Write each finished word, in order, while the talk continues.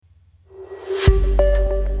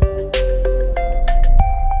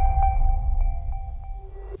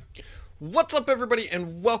What's up, everybody,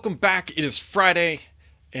 and welcome back. It is Friday,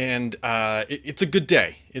 and it's a good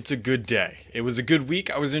day. It's a good day. It was a good week.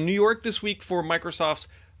 I was in New York this week for Microsoft's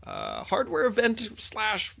hardware event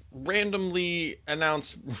slash randomly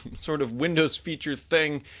announced sort of Windows feature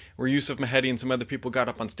thing, where Yusuf Mahedi and some other people got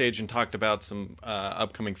up on stage and talked about some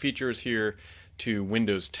upcoming features here to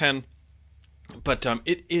Windows 10. But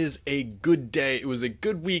it is a good day. It was a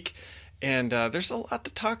good week. And there's a lot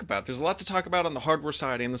to talk about. There's a lot to talk about on the hardware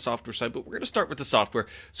side and the software side, but we're going to start with the software.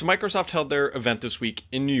 So Microsoft held their event this week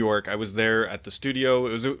in New York. I was there at the studio.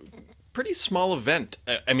 It was a pretty small event.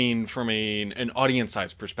 I mean, from an audience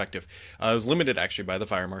size perspective. It was limited, actually, by the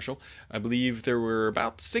fire marshal. I believe there were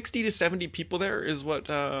about 60 to 70 people there is what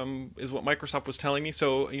Microsoft was telling me.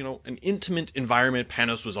 So, an intimate environment.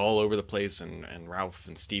 Panos was all over the place, and Ralph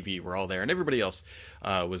and Stevie were all there, and everybody else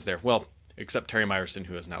was there. Well, except Terry Myerson,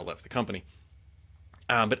 who has now left the company.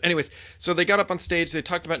 But anyways, so they got up on stage, they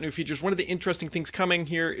talked about new features. One of the interesting things coming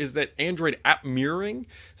here is that Android app mirroring.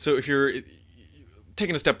 So if you're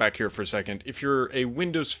taking a step back here for a second, if you're a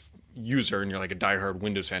Windows user and you're like a diehard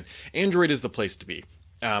Windows fan, Android is the place to be.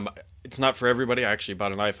 It's not for everybody. I actually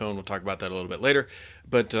bought an iPhone. We'll talk about that a little bit later.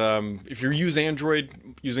 But if you use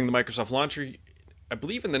Android using the Microsoft Launcher, I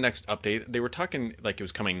believe in the next update, they were talking like it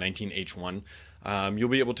was coming 19H1. You'll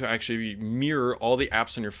be able to actually mirror all the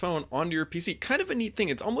apps on your phone onto your PC. Kind of a neat thing.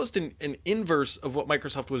 It's almost an inverse of what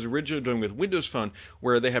Microsoft was originally doing with Windows Phone,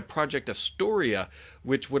 where they had Project Astoria,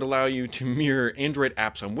 which would allow you to mirror Android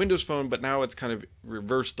apps on Windows Phone, but now it's kind of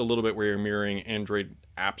reversed a little bit, where you're mirroring Android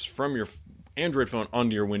apps from your Android phone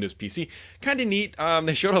onto your Windows PC. Kind of neat.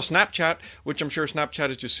 They showed off Snapchat, which I'm sure Snapchat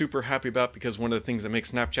is just super happy about, because one of the things that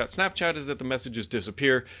makes Snapchat is that the messages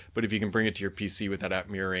disappear, but if you can bring it to your PC with that app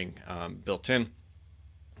mirroring built in,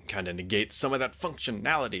 kind of negates some of that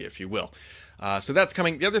functionality, if you will. So that's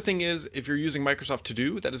coming. The other thing is, if you're using Microsoft To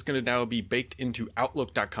Do, that is going to now be baked into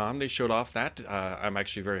Outlook.com. They showed off that. I'm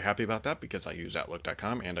actually very happy about that, because I use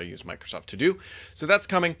Outlook.com and I use Microsoft To Do. So that's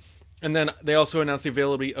coming. And then they also announced the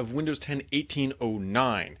availability of Windows 10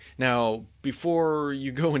 1809. Now, before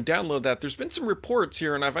you go and download that, there's been some reports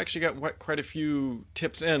here, and I've actually got quite a few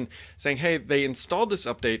tips in saying, hey, they installed this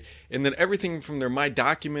update, and then everything from their My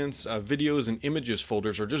Documents, videos, and images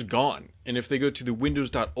folders are just gone. And if they go to the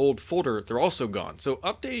Windows.old folder, they're also gone. So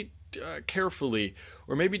update carefully,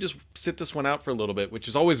 or maybe just sit this one out for a little bit, which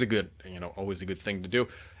is always a good thing to do.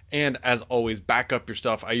 And as always, back up your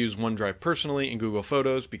stuff. I use OneDrive personally in Google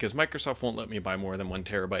Photos, because Microsoft won't let me buy more than 1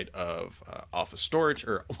 terabyte of Office storage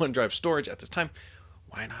or OneDrive storage at this time.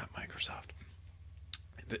 Why not Microsoft?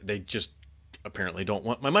 They just apparently don't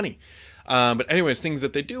want my money. But anyways, things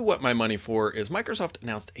that they do want my money for is Microsoft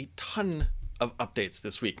announced a ton of updates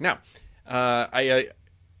this week. Now, I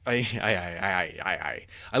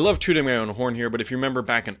love tooting my own horn here, but if you remember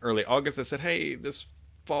back in early August, I said, hey, this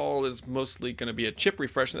fall is mostly going to be a chip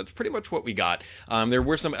refresh, and that's pretty much what we got. There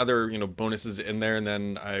were some other bonuses in there, and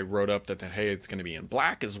then I wrote up that hey, it's going to be in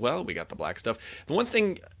black as well. We got the black stuff. The one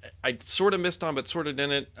thing I sort of missed on, but sort of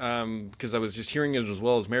didn't, because I was just hearing it as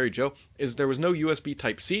well as Mary Jo, is there was no USB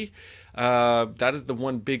Type-C. That is the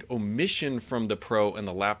one big omission from the Pro and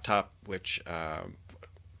the laptop, which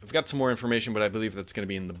I've got some more information, but I believe that's going to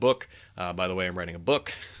be in the book. By the way, I'm writing a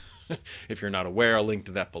book. If you're not aware, I'll link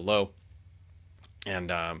to that below.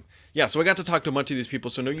 And so I got to talk to a bunch of these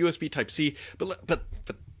people. So no USB Type-C, but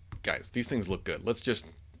guys, these things look good. Let's just,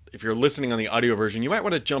 if you're listening on the audio version, you might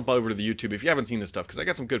want to jump over to the YouTube if you haven't seen this stuff, because I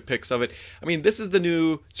got some good pics of it. I mean, this is the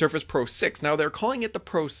new Surface Pro 6. Now they're calling it the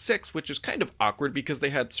Pro 6, which is kind of awkward, because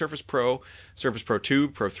they had Surface Pro 2,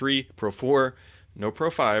 Pro 3, Pro 4, no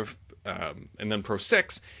Pro 5. And then Pro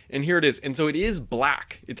 6, and here it is. And so it is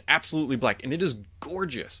black. It's absolutely black, and it is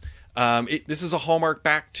gorgeous. This is a hallmark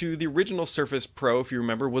back to the original Surface Pro, if you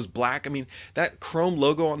remember, was black. I mean, that chrome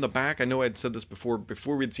logo on the back, I know I'd said this before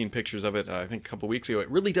we'd seen pictures of it, I think a couple weeks ago. It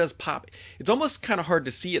really does pop. It's almost kind of hard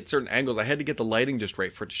to see at certain angles. I had to get the lighting just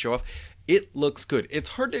right for it to show off. It looks good. It's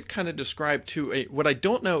hard to kind of describe, too. What I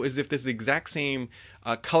don't know is if this is the exact same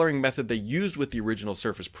coloring method they used with the original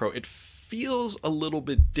Surface Pro. It feels a little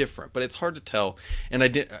bit different, but it's hard to tell. And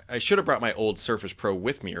I should have brought my old Surface Pro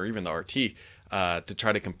with me, or even the RT, to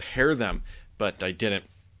try to compare them, but I didn't.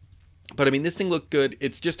 But I mean, this thing looked good.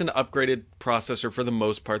 It's just an upgraded processor for the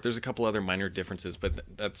most part. There's a couple other minor differences, but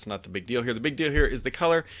that's not the big deal here. The big deal here is the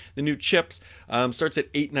color. The new chips starts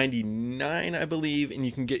at $899, I believe, and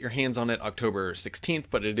you can get your hands on it October 16th,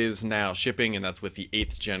 but it is now shipping, and that's with the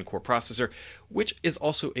 8th gen core processor, which is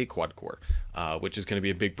also a quad core, which is going to be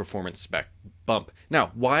a big performance spec bump.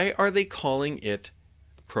 Now, why are they calling it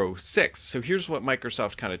Pro 6? So here's what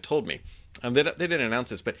Microsoft kind of told me. They didn't announce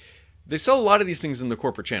this, but they sell a lot of these things in the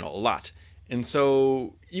corporate channel, a lot. And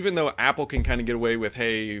so even though Apple can kind of get away with,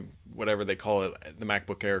 hey, whatever they call it, the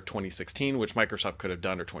MacBook Air 2016, which Microsoft could have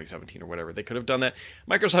done, or 2017 or whatever, they could have done that.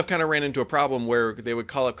 Microsoft kind of ran into a problem where they would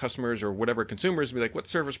call up customers or whatever consumers and be like, what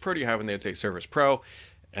Surface Pro do you have? And they'd say Surface Pro,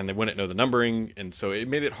 and they wouldn't know the numbering. And so it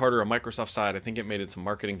made it harder on Microsoft's side. I think it made it some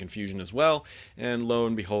marketing confusion as well. And lo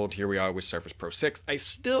and behold, here we are with Surface Pro 6. I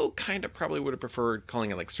still kind of probably would have preferred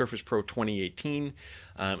calling it like Surface Pro 2018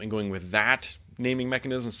 and going with that naming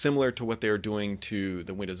mechanism, similar to what they are doing to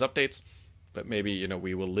the Windows updates. But maybe,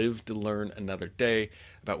 we will live to learn another day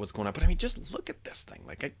about what's going on. But I mean, just look at this thing.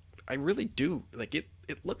 Like, I really do. Like, it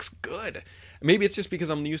looks good. Maybe it's just because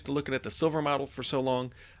I'm used to looking at the silver model for so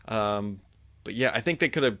long. But yeah, I think they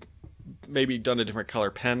could have maybe done a different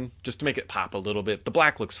color pen just to make it pop a little bit. The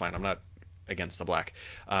black looks fine. I'm not against the black.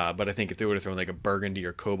 But I think if they would have thrown like a burgundy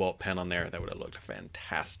or cobalt pen on there, that would have looked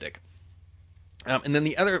fantastic. And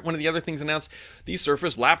then one of the other things announced, the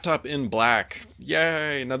Surface Laptop in black.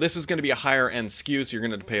 Yay! Now this is going to be a higher end SKU, so you're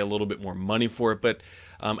going to pay a little bit more money for it. But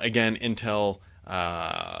again, Intel,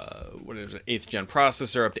 8th gen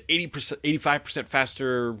processor, up to 80%, 85%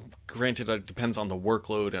 faster. Granted, it depends on the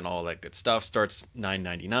workload and all that good stuff. Starts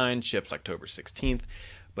 $999, ships October 16th.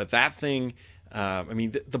 But that thing,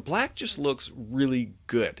 the black just looks really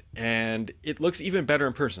good, and it looks even better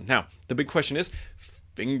in person. Now, the big question is,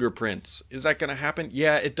 fingerprints. Is that going to happen?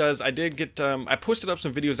 Yeah, it does. I did get, I posted up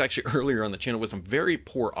some videos actually earlier on the channel with some very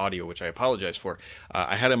poor audio, which I apologize for.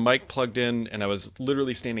 I had a mic plugged in, and I was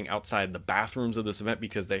literally standing outside the bathrooms of this event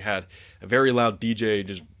because they had a very loud DJ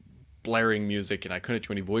just blaring music, and I couldn't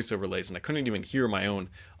do any voice overlays, and I couldn't even hear my own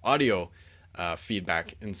audio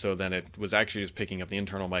feedback. And so then it was actually just picking up the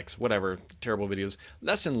internal mics, whatever, terrible videos.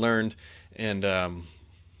 Lesson learned. And,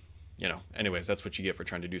 anyways, that's what you get for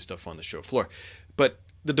trying to do stuff on the show floor. But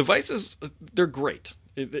the devices, they're great.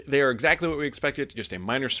 They are exactly what we expected. Just a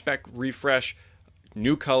minor spec refresh,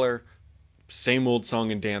 new color, same old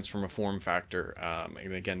song and dance from a form factor.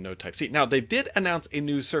 And again, no Type-C. Now, they did announce a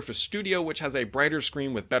new Surface Studio, which has a brighter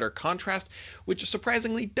screen with better contrast, which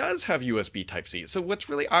surprisingly does have USB Type-C. So what's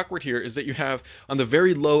really awkward here is that you have, on the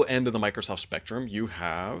very low end of the Microsoft spectrum, you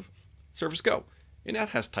have Surface Go, and that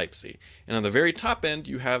has Type-C. And on the very top end,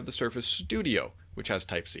 you have the Surface Studio, which has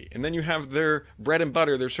Type-C. And then you have their bread and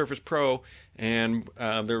butter, their Surface Pro, and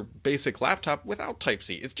their basic laptop without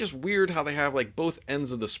Type-C. It's just weird how they have like both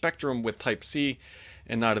ends of the spectrum with Type-C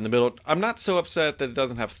and not in the middle. I'm not so upset that it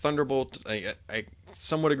doesn't have Thunderbolt. I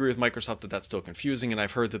somewhat agree with Microsoft that that's still confusing, and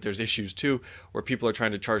I've heard that there's issues too where people are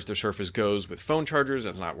trying to charge their Surface Go's with phone chargers.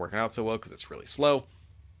 It's not working out so well because it's really slow.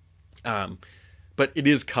 But it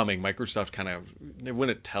is coming. Microsoft they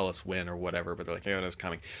wouldn't tell us when or whatever, but they're like, it's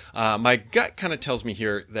coming. My gut kind of tells me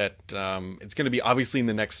here that it's going to be obviously in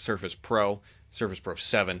the next Surface Pro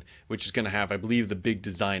 7, which is going to have, I believe, the big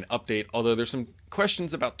design update. Although there's some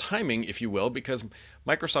questions about timing, if you will, because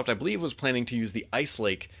Microsoft, I believe, was planning to use the Ice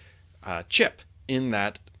Lake chip in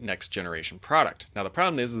that next generation product. Now, the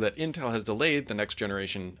problem is that Intel has delayed the next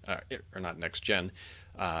generation, or not next gen,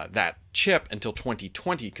 that chip until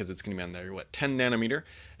 2020 because it's going to be on their 10 nanometer,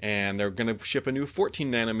 and they're going to ship a new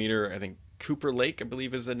 14 nanometer. I think Cooper Lake, I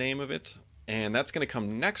believe, is the name of it, and that's going to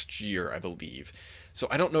come next year, I believe. So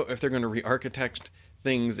I don't know if they're going to re-architect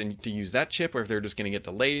things and to use that chip, or if they're just going to get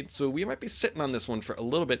delayed. So we might be sitting on this one for a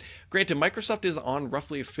little bit. Granted, Microsoft is on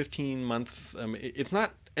roughly a 15-month. It's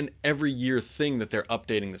not an every year thing that they're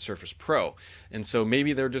updating the Surface Pro, and so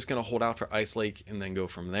maybe they're just going to hold out for Ice Lake and then go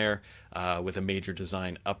from there with a major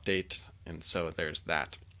design update. And so there's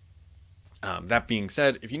that. That being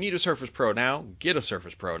said, if you need a Surface Pro now, get a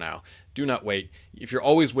Surface Pro now. Do not wait. If you're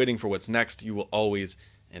always waiting for what's next, you will always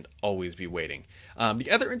be waiting. The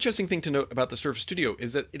other interesting thing to note about the Surface Studio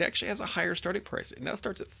is that it actually has a higher starting price. It now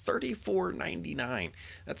starts at $34.99.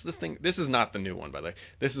 That's this thing. This is not the new one, by the way.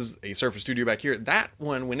 This is a Surface Studio back here. That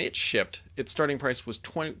one, when it shipped, its starting price was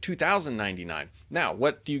 $2,099. Now,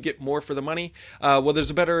 what do you get more for the money? Well,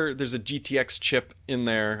 there's a GTX chip in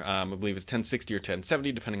there. I believe it's 1060 or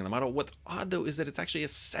 1070, depending on the model. What's odd, though, is that it's actually a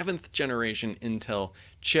 7th generation Intel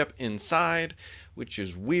chip inside, which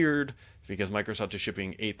is weird, because Microsoft is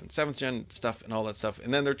shipping 8th and 7th gen stuff and all that stuff.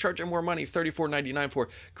 And then they're charging more money, $34.99 for.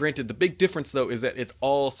 Granted, the big difference, though, is that it's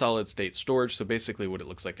all solid-state storage. So basically what it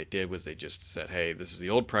looks like they did was they just said, hey, this is the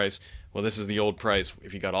old price. Well, this is the old price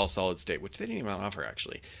if you got all solid-state, which they didn't even offer,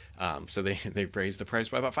 actually. So they raised the price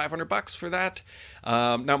by about $500 for that.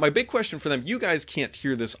 Now, my big question for them, you guys can't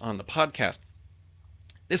hear this on the podcast.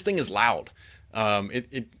 This thing is loud.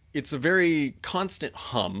 It's a very constant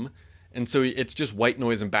hum. And so it's just white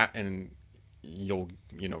noise and you'll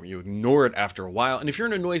you ignore it after a while. And if you're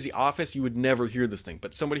in a noisy office, you would never hear this thing.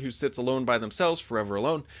 But somebody who sits alone by themselves, forever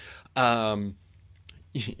alone,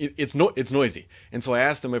 it's noisy. And so I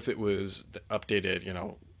asked them if it was updated,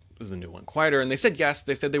 is the new one quieter? And they said yes.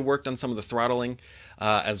 They said they worked on some of the throttling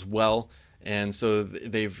as well. And so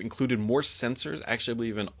they've included more sensors, actually, I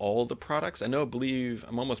believe, in all the products. I'm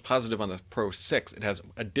almost positive on the Pro 6, it has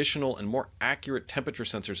additional and more accurate temperature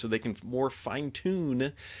sensors so they can more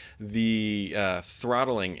fine-tune the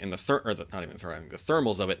throttling and the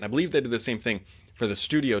thermals of it. And I believe they did the same thing for the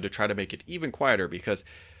Studio to try to make it even quieter because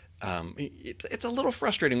it's a little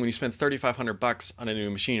frustrating when you spend $3,500 on a new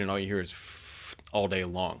machine and all you hear is all day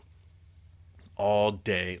long.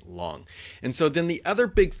 And so then the other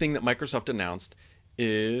big thing that Microsoft announced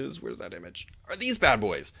is, where's that image? Are these bad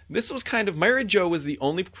boys. This was Myra Jo was the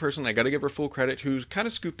only person, I got to give her full credit, who's kind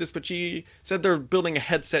of scooped this, but she said they're building a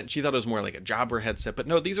headset and she thought it was more like a Jabra headset. But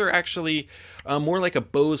no, these are actually more like a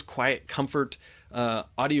Bose Quiet Comfort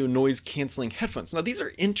audio noise canceling headphones. Now these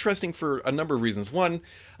are interesting for a number of reasons. One,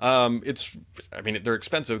 they're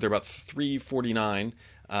expensive. They're about $349.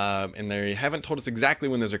 And they haven't told us exactly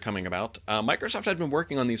when those are coming about. Microsoft had been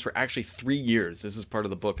working on these for actually 3 years. This is part of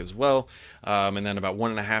the book as well. And then about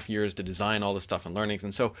 1.5 years to design all the stuff and learnings.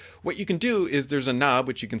 And so what you can do is there's a knob,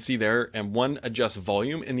 which you can see there, and one adjusts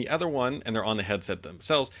volume, and the other one, and they're on the headset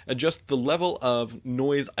themselves, adjust the level of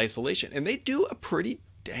noise isolation. And they do a pretty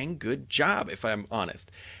dang good job, if I'm honest.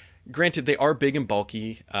 Granted, they are big and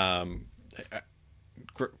bulky,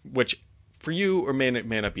 which for you or may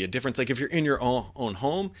not be a difference. Like if you're in your own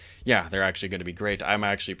home, yeah, they're actually going to be great. I'm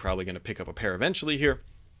actually probably going to pick up a pair eventually here,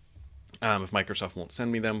 if Microsoft won't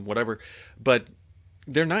send me them, whatever. But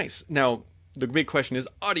they're nice. Now, the big question is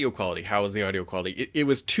audio quality. How is the audio quality? It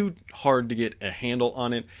was too hard to get a handle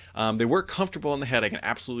on it. They were comfortable in the head. I can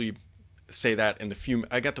absolutely say that.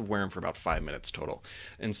 I got to wear them for about 5 minutes total.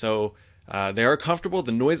 And so they are comfortable.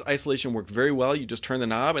 The noise isolation worked very well. You just turn the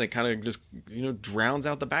knob and it kind of just, drowns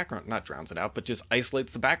out the background. Not drowns it out, but just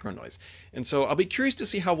isolates the background noise. And so I'll be curious to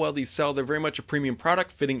see how well these sell. They're very much a premium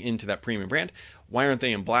product fitting into that premium brand. Why aren't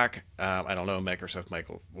they in black? I don't know. Microsoft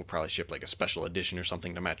will probably ship like a special edition or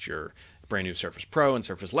something to match your brand new Surface Pro and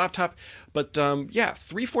Surface Laptop. But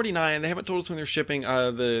 $349. They haven't told us when they're shipping.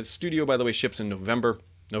 The Studio, by the way, ships in November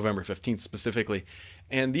 15th specifically.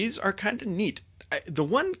 And these are kind of neat. The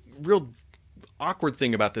one real awkward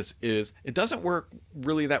thing about this is it doesn't work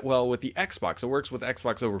really that well with the Xbox. It works with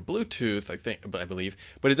Xbox over Bluetooth, I believe,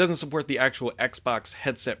 but it doesn't support the actual Xbox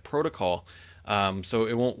headset protocol.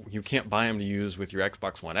 So you can't buy them to use with your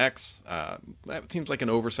Xbox One X. That seems like an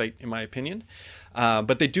oversight in my opinion.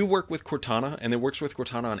 But they do work with Cortana, and it works with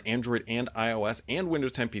Cortana on Android and iOS and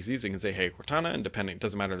Windows 10 PCs. So you can say, hey, Cortana, and it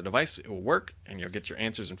doesn't matter the device, it will work, and you'll get your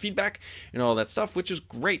answers and feedback and all that stuff, which is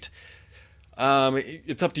great.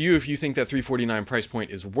 It's up to you if you think that $349 price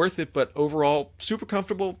point is worth it, but overall, super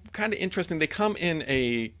comfortable, kind of interesting. They come in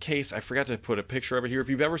a case. I forgot to put a picture of it here. If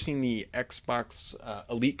you've ever seen the Xbox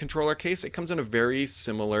Elite controller case, it comes in a very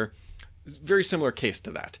similar case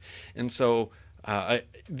to that. And so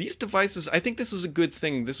these devices, I think this is a good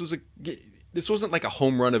thing. This wasn't like a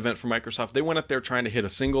home run event for Microsoft. They went up there trying to hit a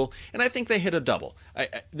single, and I think they hit a double.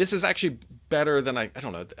 This is actually better than I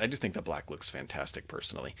don't know. I just think the black looks fantastic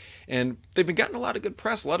personally. And they've been getting a lot of good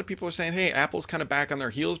press. A lot of people are saying, hey, Apple's kind of back on their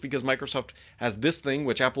heels because Microsoft has this thing,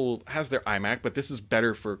 which Apple has their iMac, but this is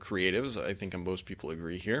better for creatives. I think most people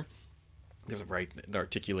agree here because of the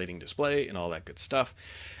articulating display and all that good stuff.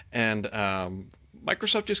 And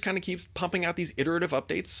Microsoft just kind of keeps pumping out these iterative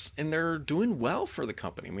updates, and they're doing well for the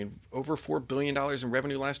company. I mean, over $4 billion in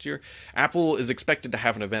revenue last year. Apple is expected to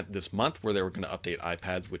have an event this month where they were going to update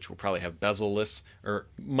iPads, which will probably have bezel-less or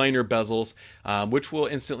minor bezels, which will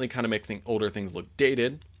instantly kind of make older things look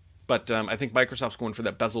dated. But I think Microsoft's going for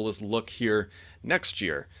that bezel-less look here next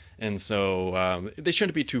year. And so they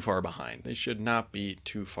shouldn't be too far behind. They should not be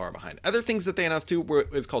too far behind. Other things that they announced too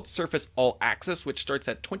is called Surface All Access, which starts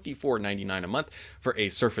at $24.99 a month for a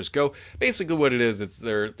Surface Go. Basically what it is, it's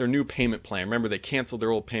their new payment plan. Remember, they canceled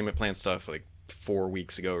their old payment plan stuff like 4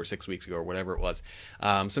 weeks ago or 6 weeks ago or whatever it was.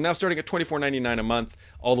 So now starting at $24.99 a month,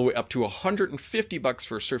 all the way up to $150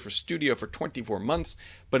 for Surface Studio for 24 months.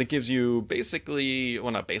 But it gives you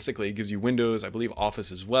it gives you Windows, I believe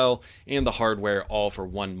Office as well, and the hardware all for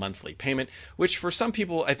one monthly payment, which for some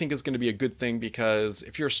people I think is going to be a good thing because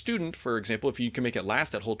if you're a student, for example, if you can make it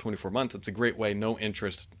last that whole 24 months, it's a great way, no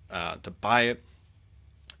interest to buy it.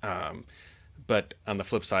 But on the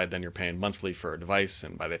flip side, then you're paying monthly for a device,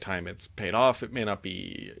 and by the time it's paid off, it may not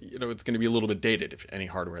be, it's going to be a little bit dated if any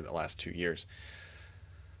hardware that lasts 2 years.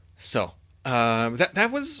 So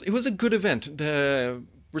it was a good event.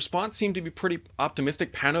 response seemed to be pretty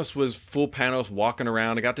optimistic. Panos was full Panos walking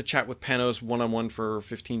around. I got to chat with Panos one-on-one for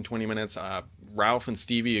 15, 20 minutes. Ralph and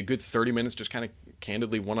Stevie, a good 30 minutes, just kind of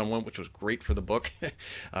candidly one-on-one, which was great for the book.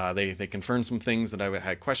 They confirmed some things that I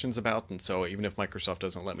had questions about, and so even if Microsoft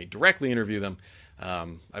doesn't let me directly interview them,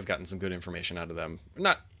 I've gotten some good information out of them.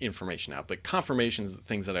 Not information out, but confirmations of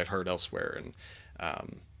things that I'd heard elsewhere, and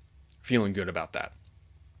feeling good about that.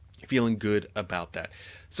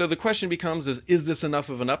 So the question becomes, is this enough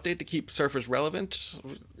of an update to keep Surface relevant?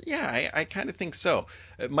 Yeah, I kind of think so.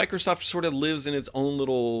 Microsoft sort of lives in its own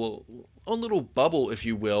little bubble, if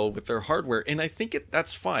you will, with their hardware, and I think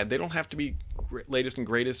that's fine. They don't have to be latest and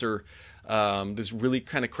greatest or this really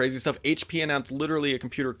kind of crazy stuff. HP announced literally a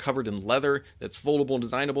computer covered in leather that's foldable and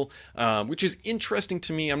designable, which is interesting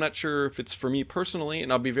to me. I'm not sure if it's for me personally,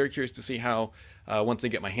 and I'll be very curious to see how, once I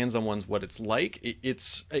get my hands on ones, what it's like.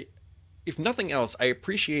 If nothing else, I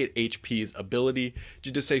appreciate HP's ability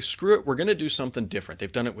to just say, screw it, we're going to do something different.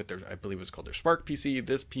 They've done it with their, I believe it was called their Spark PC,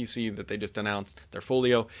 this PC that they just announced, their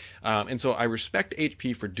Folio. And so I respect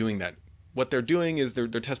HP for doing that. What they're doing is they're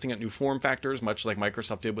testing out new form factors, much like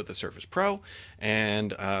Microsoft did with the Surface Pro,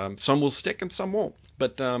 and some will stick and some won't.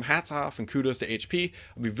 But hats off and kudos to HP.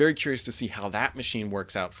 I'll be very curious to see how that machine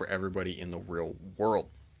works out for everybody in the real world.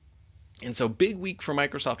 And so big week for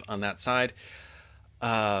Microsoft on that side.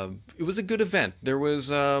 It was a good event. It was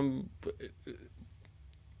a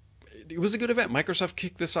good event. Microsoft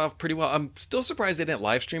kicked this off pretty well. I'm still surprised they didn't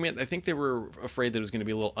live stream it. I think they were afraid that it was going to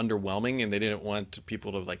be a little underwhelming, and they didn't want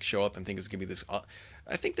people to like show up and think it was going to be this.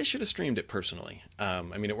 I think they should have streamed it personally. I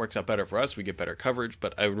mean, it works out better for us. We get better coverage,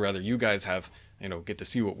 but I would rather you guys have, get to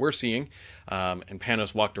see what we're seeing. And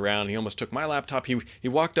Panos walked around. He almost took my laptop. He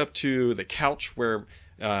walked up to the couch where.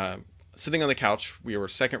 Sitting on the couch, we were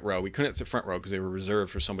second row. We couldn't sit front row because they were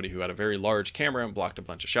reserved for somebody who had a very large camera and blocked a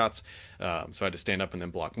bunch of shots. So I had to stand up and then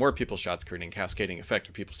block more people's shots, creating a cascading effect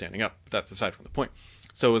of people standing up. But that's aside from the point.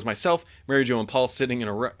 So it was myself, Mary Jo, and Paul sitting in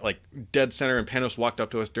a dead center, and Panos walked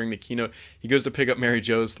up to us during the keynote. He goes to pick up Mary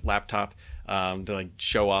Jo's laptop to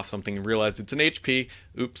show off something and realized it's an HP.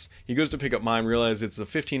 Oops. He goes to pick up mine, realized it's a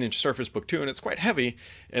 15-inch Surface Book 2, and it's quite heavy.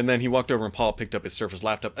 And then he walked over and Paul picked up his Surface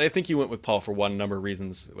laptop. And I think he went with Paul for one number of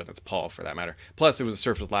reasons. Well, that's Paul for that matter. Plus, it was a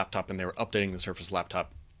Surface laptop, and they were updating the Surface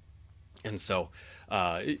laptop. And so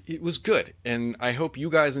it was good. And I hope you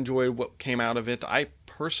guys enjoyed what came out of it. I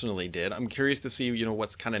personally did. I'm curious to see,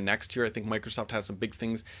 what's kind of next here. I think Microsoft has some big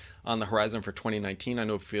things on the horizon for 2019. I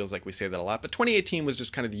know it feels like we say that a lot, but 2018 was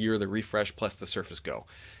just kind of the year of the refresh plus the Surface Go.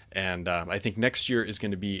 And I think next year is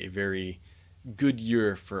going to be a very good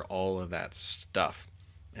year for all of that stuff.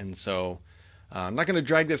 And so I'm not going to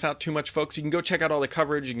drag this out too much, folks. You can go check out all the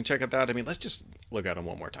coverage. You can check out that. I mean, let's just look at them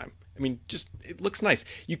one more time. I mean, it looks nice.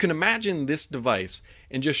 You can imagine this device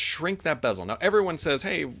and just shrink that bezel. Now, everyone says,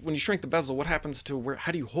 hey, when you shrink the bezel, what happens to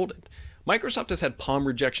how do you hold it? Microsoft has had palm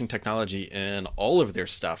rejection technology in all of their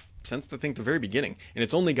stuff since I think the very beginning, and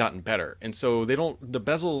it's only gotten better. And so the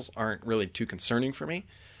bezels aren't really too concerning for me.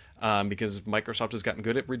 Because Microsoft has gotten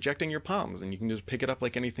good at rejecting your palms, and you can just pick it up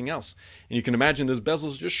like anything else. And you can imagine those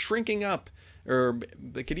bezels just shrinking up, or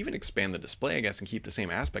they could even expand the display, I guess, and keep the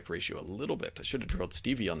same aspect ratio a little bit. I should have drilled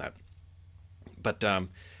Stevie on that. But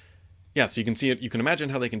yeah, so you can see it. You can imagine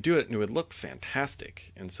how they can do it, and it would look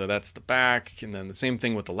fantastic. And so that's the back, and then the same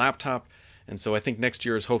thing with the laptop. And so I think next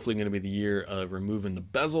year is hopefully going to be the year of removing the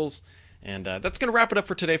bezels. And that's going to wrap it up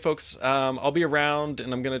for today, folks. I'll be around,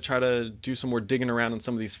 and I'm going to try to do some more digging around on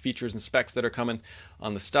some of these features and specs that are coming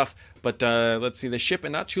on the stuff. But let's see, they ship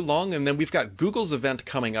in not too long, and then we've got Google's event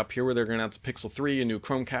coming up here where they're going to announce a Pixel 3, a new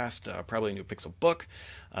Chromecast, probably a new Pixel Book,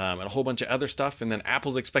 and a whole bunch of other stuff. And then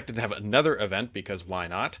Apple's expected to have another event, because why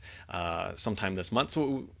not, sometime this month.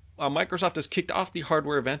 So Microsoft has kicked off the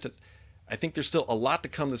hardware event I think there's still a lot to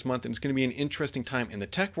come this month, and it's going to be an interesting time in the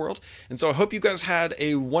tech world. And so I hope you guys had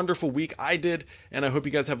a wonderful week. I did, and I hope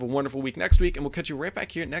you guys have a wonderful week next week, and we'll catch you right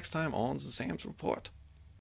back here next time on the Sam's Report.